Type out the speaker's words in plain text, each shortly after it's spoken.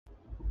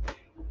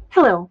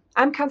Hello,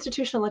 I'm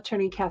Constitutional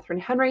Attorney Catherine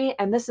Henry,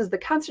 and this is the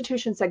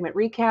Constitution segment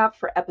recap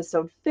for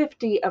episode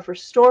 50 of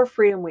Restore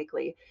Freedom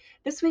Weekly.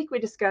 This week we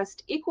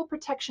discussed equal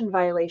protection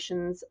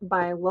violations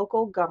by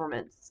local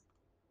governments.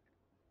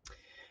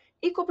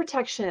 Equal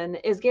protection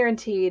is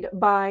guaranteed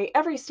by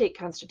every state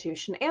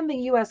constitution and the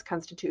U.S.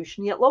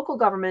 Constitution, yet local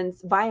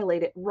governments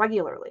violate it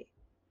regularly.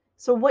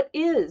 So what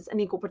is an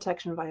equal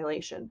protection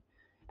violation?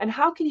 And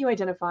how can you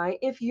identify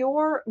if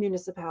your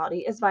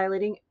municipality is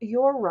violating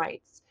your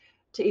rights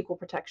to equal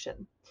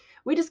protection?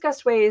 We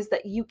discussed ways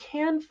that you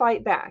can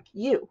fight back.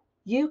 You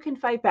can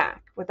fight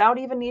back without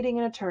even needing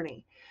an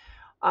attorney.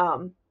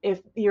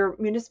 If your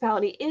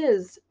municipality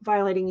is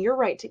violating your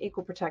right to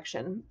equal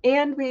protection.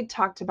 And we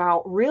talked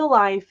about real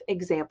life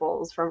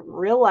examples from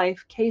real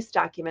life case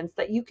documents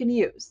that you can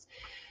use.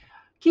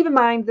 Keep in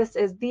mind, this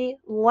is the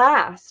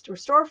last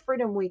Restore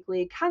Freedom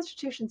Weekly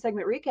Constitution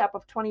segment recap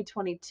of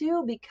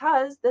 2022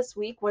 because this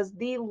week was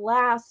the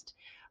last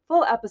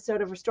full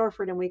episode of Restore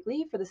Freedom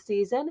Weekly for the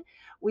season.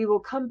 We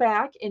will come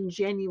back in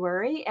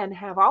January and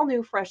have all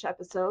new fresh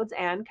episodes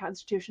and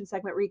Constitution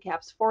segment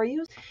recaps for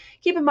you.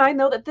 Keep in mind,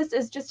 though, that this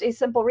is just a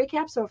simple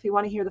recap, so if you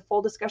want to hear the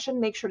full discussion,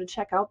 make sure to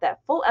check out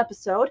that full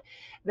episode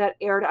that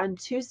aired on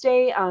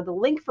Tuesday, the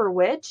link for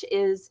which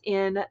is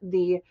in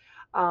the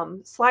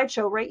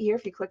slideshow right here.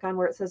 If you click on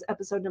where it says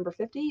episode number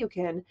 50, you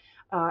can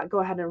go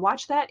ahead and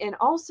watch that. And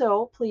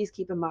also, please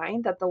keep in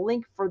mind that the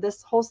link for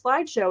this whole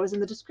slideshow is in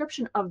the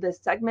description of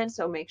this segment.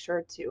 So make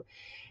sure to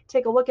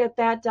take a look at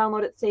that,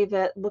 download it, save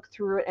it, look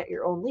through it at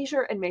your own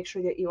leisure, and make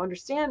sure that you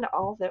understand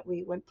all that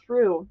we went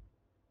through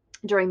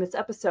during this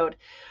episode.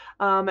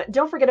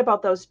 Don't forget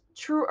about those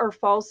true or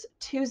false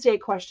Tuesday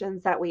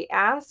questions that we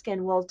ask,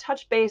 and we'll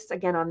touch base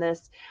again on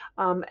this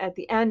at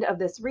the end of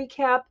this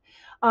recap.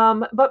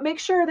 But make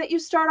sure that you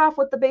start off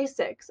with the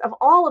basics of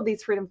all of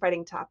these freedom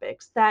fighting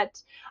topics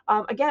that,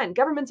 again,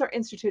 governments are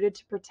instituted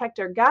to protect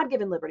our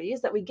God-given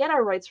liberties, that we get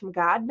our rights from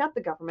God, not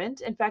the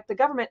government. In fact, the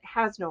government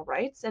has no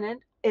rights, and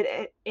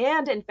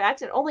in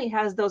fact, it only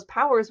has those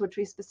powers which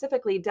we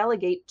specifically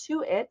delegate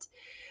to it,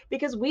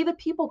 because we, the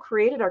people,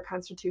 created our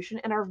Constitution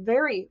and our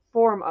very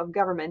form of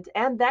government,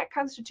 and that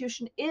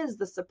Constitution is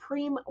the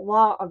supreme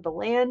law of the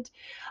land.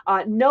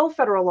 No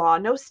federal law,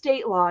 no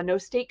state law, no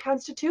state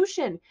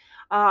constitution,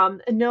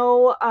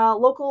 no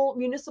local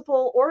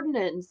municipal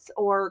ordinance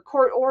or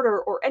court order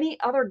or any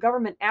other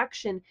government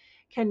action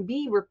can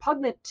be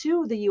repugnant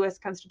to the U.S.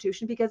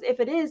 Constitution, because if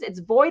it is, it's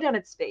void on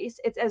its face.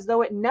 It's as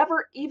though it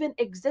never even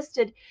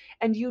existed,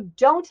 and you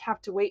don't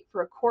have to wait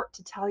for a court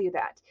to tell you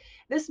that.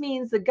 This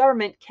means the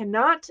government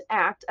cannot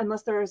act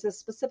unless there is a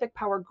specific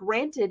power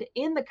granted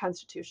in the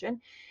Constitution,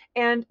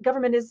 and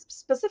government is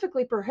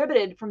specifically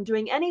prohibited from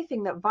doing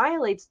anything that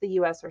violates the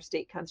U.S. or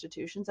state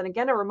constitutions. And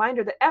again, a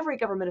reminder that every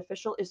government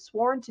official is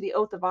sworn to the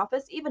oath of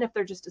office, even if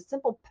they're just a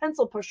simple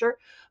pencil pusher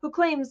who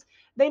claims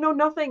they know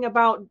nothing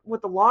about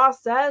what the law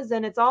says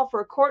and it's all for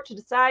a court to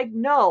decide.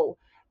 No,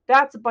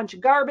 that's a bunch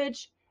of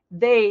garbage.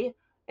 They,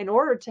 in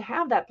order to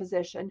have that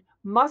position,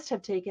 must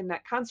have taken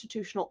that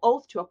constitutional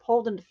oath to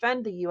uphold and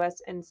defend the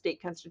U.S. and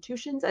state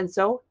constitutions, and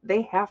so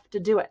they have to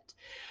do it.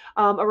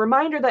 A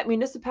reminder that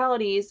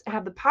municipalities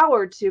have the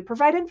power to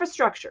provide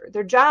infrastructure.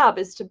 Their job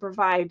is to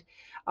provide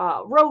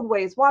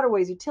roadways,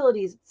 waterways,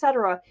 utilities,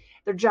 etc.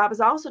 Their job is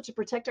also to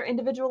protect our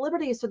individual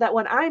liberties, so that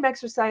when I'm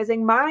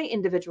exercising my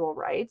individual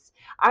rights,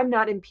 I'm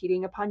not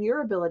impeding upon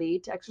your ability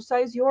to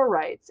exercise your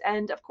rights.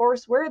 And of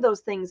course, where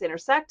those things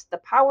intersect, the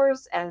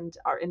powers and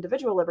our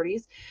individual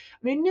liberties,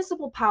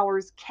 municipal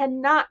powers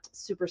cannot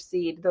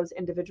supersede those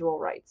individual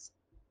rights.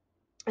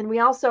 And we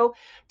also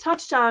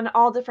touched on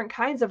all different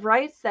kinds of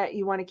rights that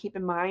you want to keep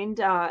in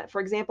mind.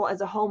 For example, as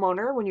a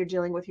homeowner, when you're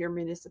dealing with your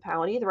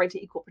municipality, the right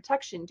to equal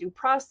protection, due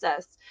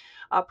process,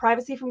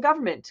 privacy from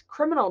government,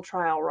 criminal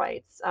trial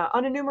rights,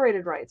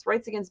 unenumerated rights,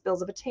 rights against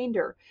bills of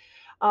attainder.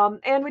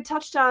 And we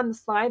touched on the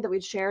slide that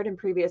we'd shared in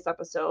previous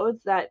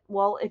episodes that,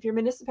 well, if your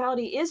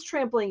municipality is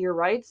trampling your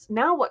rights,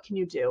 now what can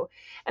you do?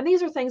 And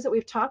these are things that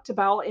we've talked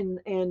about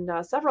in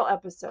several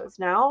episodes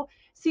now.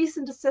 Cease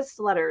and desist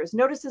letters,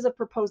 notices of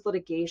proposed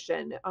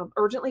litigation,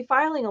 urgently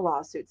filing a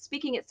lawsuit,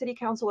 speaking at city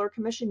council or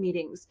commission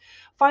meetings,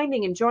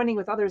 finding and joining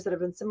with others that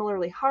have been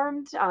similarly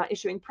harmed,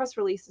 issuing press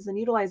releases, and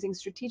utilizing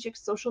strategic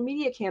social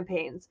media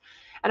campaigns.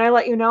 And I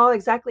let you know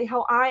exactly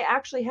how I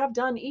actually have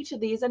done each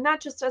of these, and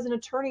not just as an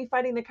attorney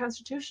fighting the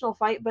constitutional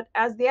fight, but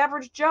as the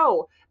average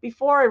Joe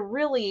before I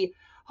really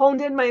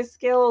honed in my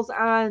skills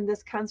on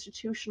this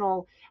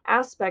constitutional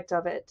aspect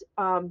of it.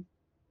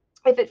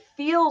 If it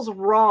feels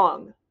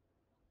wrong,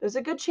 there's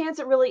a good chance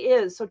it really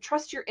is. So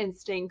trust your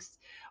instincts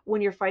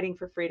when you're fighting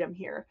for freedom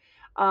here.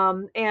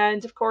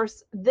 And of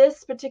course,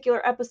 this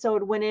particular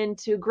episode went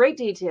into great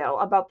detail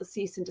about the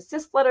cease and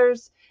desist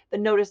letters, the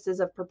notices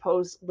of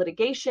proposed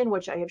litigation,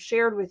 which I have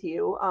shared with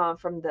you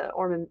from the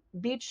Ormond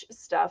Beach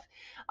stuff,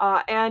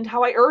 and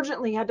how I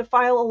urgently had to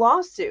file a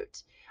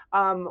lawsuit,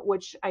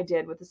 which I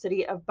did with the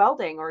city of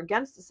Belding, or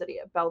against the city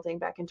of Belding,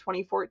 back in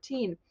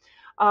 2014.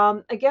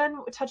 Again,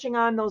 touching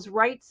on those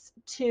rights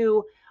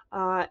to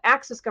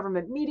access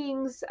government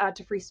meetings,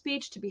 to free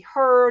speech, to be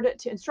heard,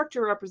 to instruct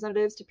your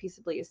representatives to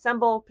peaceably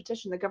assemble,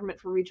 petition the government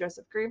for redress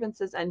of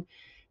grievances, and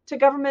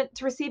to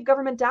receive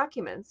government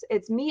documents.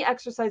 It's me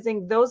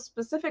exercising those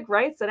specific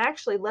rights that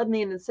actually led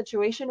me in a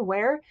situation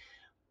where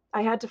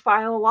I had to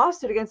file a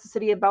lawsuit against the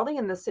city of Belding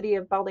and the city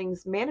of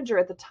Belding's manager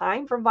at the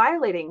time for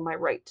violating my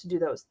right to do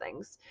those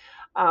things.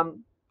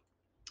 Again,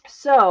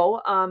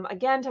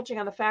 touching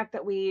on the fact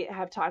that we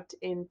have talked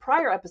in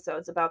prior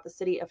episodes about the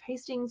city of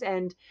Hastings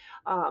and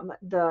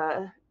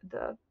the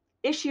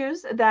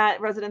issues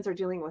that residents are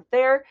dealing with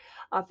there,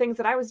 things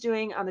that I was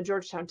doing on the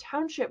Georgetown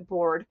Township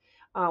Board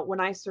when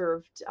I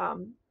served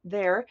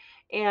there.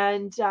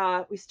 And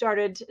we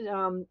started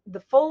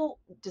the full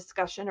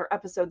discussion or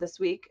episode this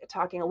week,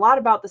 talking a lot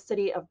about the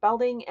city of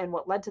Belding and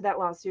what led to that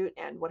lawsuit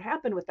and what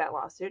happened with that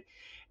lawsuit,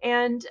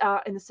 and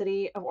in the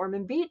city of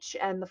Ormond Beach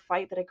and the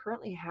fight that I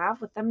currently have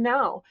with them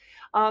now.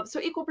 So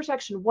equal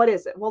protection, what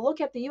is it? Well,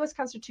 look at the U.S.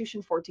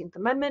 Constitution 14th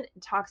Amendment.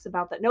 It talks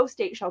about that no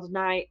state shall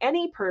deny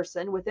any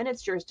person within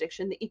its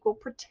jurisdiction the equal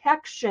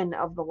protection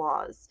of the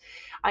laws.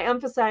 I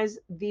emphasize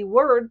the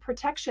word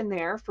protection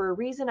there for a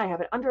reason. I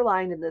have it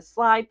underlined in this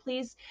slide.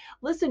 Please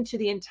listen to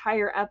the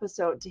entire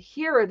episode to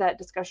hear that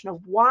discussion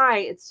of why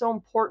it's so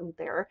important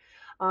there.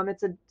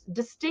 It's a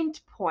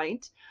distinct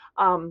point.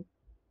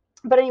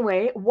 But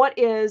anyway, what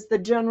is the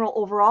general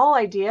overall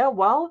idea?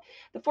 Well,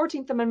 the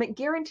 14th Amendment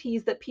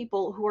guarantees that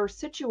people who are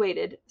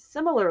situated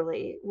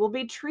similarly will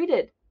be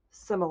treated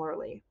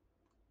similarly.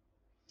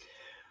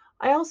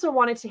 I also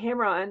wanted to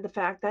hammer on the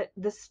fact that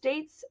the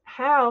states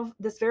have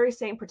this very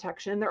same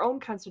protection in their own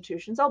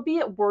constitutions,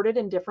 albeit worded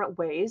in different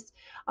ways.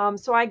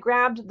 So I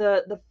grabbed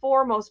the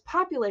four most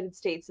populated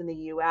states in the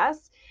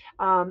U.S.,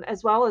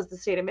 as well as the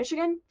state of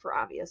Michigan for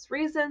obvious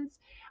reasons.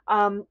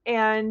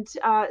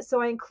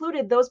 So I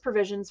included those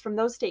provisions from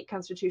those state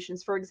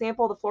constitutions. For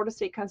example, the Florida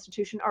State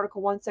Constitution,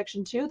 Article 1,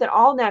 Section 2, that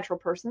all natural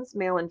persons,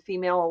 male and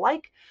female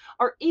alike,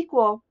 are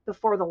equal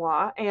before the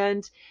law.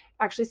 And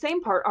actually,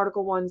 same part,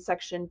 Article 1,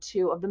 Section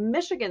 2 of the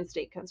Michigan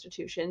State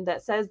Constitution,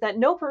 that says that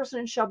no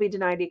person shall be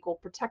denied equal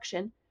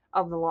protection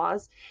of the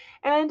laws.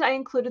 And I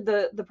included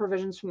the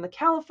provisions from the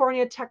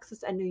California,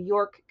 Texas, and New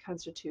York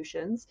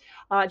constitutions,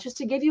 just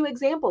to give you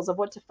examples of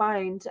what to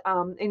find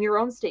in your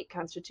own state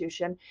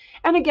constitution.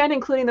 And again,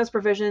 including those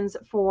provisions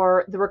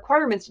for the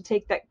requirements to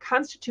take that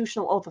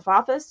constitutional oath of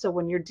office. So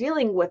when you're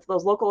dealing with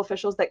those local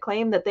officials that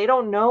claim that they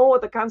don't know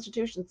what the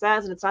Constitution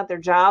says and it's not their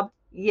job,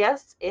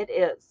 yes, it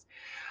is.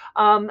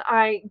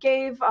 I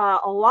gave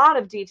a lot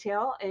of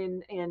detail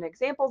in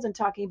examples in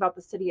talking about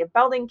the city of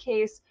Belding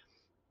case,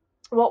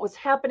 what was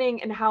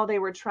happening and how they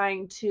were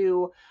trying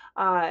to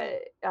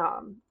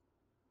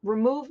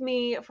remove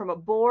me from a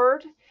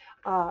board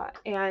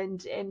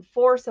and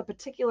enforce a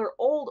particular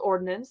old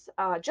ordinance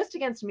just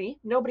against me,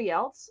 nobody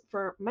else,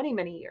 for many,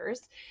 many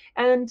years.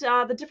 And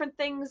the different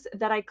things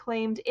that I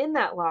claimed in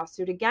that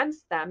lawsuit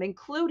against them,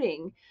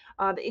 including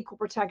the equal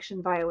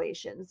protection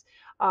violations.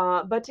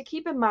 But to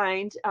keep in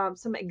mind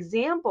some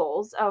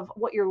examples of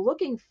what you're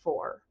looking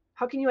for.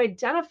 How can you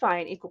identify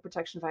an equal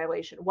protection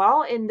violation?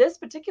 Well, in this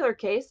particular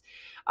case,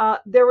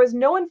 there was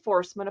no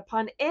enforcement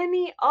upon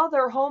any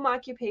other home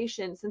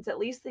occupation since at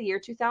least the year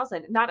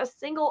 2000. Not a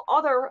single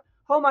other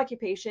home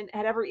occupation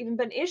had ever even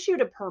been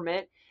issued a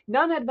permit.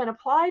 None had been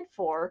applied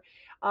for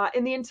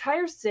in the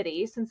entire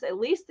city since at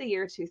least the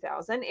year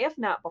 2000, if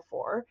not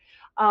before.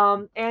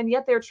 And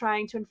yet they're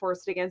trying to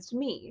enforce it against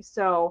me.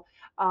 So,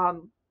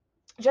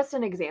 just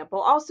an example.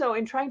 Also,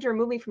 in trying to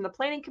remove me from the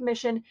Planning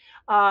Commission,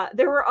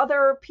 there were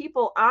other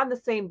people on the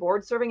same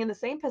board serving in the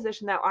same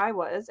position that I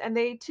was, and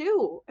they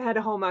too had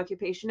a home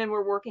occupation and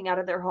were working out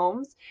of their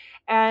homes,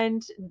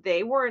 and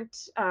they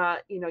weren't,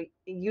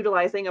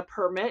 utilizing a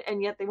permit,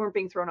 and yet they weren't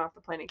being thrown off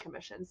the Planning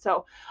Commission.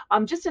 So,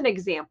 just an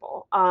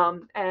example,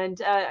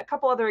 and a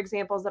couple other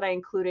examples that I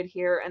included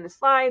here in the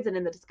slides and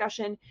in the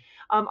discussion.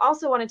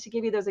 Also wanted to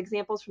give you those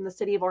examples from the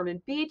city of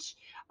Ormond Beach.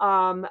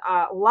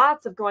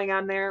 Lots of going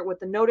on there with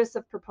the notice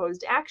of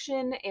proposed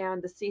action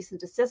and the cease and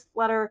desist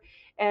letter,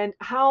 and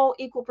how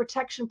equal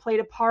protection played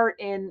a part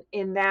in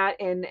that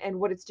and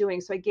what it's doing.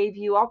 So I gave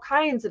you all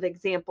kinds of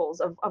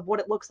examples of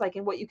what it looks like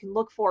and what you can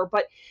look for,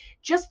 but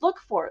just look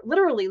for it,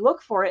 literally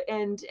look for it,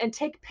 and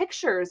take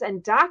pictures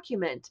and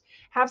document,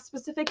 have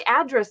specific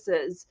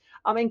addresses,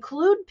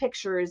 include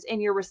pictures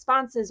in your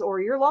responses or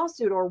your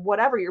lawsuit or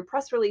whatever, your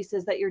press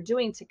releases that you're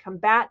doing to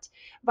combat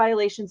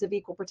violations of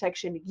equal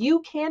protection.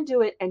 You can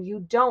do it, and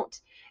you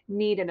don't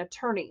need an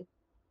attorney.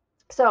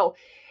 So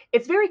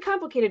it's very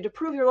complicated to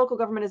prove your local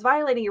government is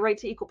violating your right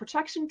to equal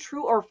protection.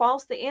 True or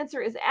false? The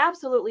answer is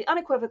absolutely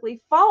unequivocally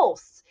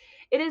false.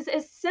 It is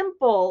as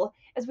simple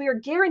as we are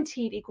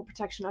guaranteed equal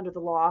protection under the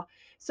law.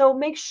 So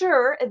make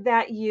sure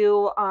that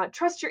you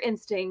trust your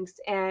instincts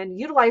and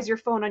utilize your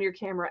phone on your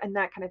camera and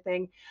that kind of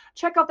thing.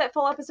 Check out that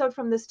full episode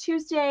from this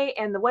Tuesday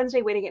and the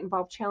Wednesday Way to Get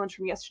Involved challenge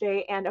from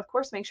yesterday. And of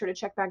course, make sure to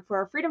check back for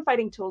our freedom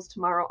fighting tools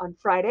tomorrow on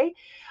Friday.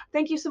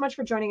 Thank you so much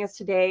for joining us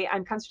today.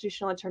 I'm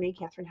constitutional attorney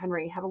Catherine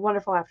Henry. Have a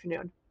wonderful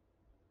afternoon.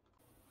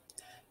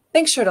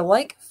 Make sure to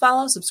like,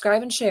 follow,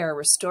 subscribe, and share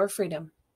Restore Freedom.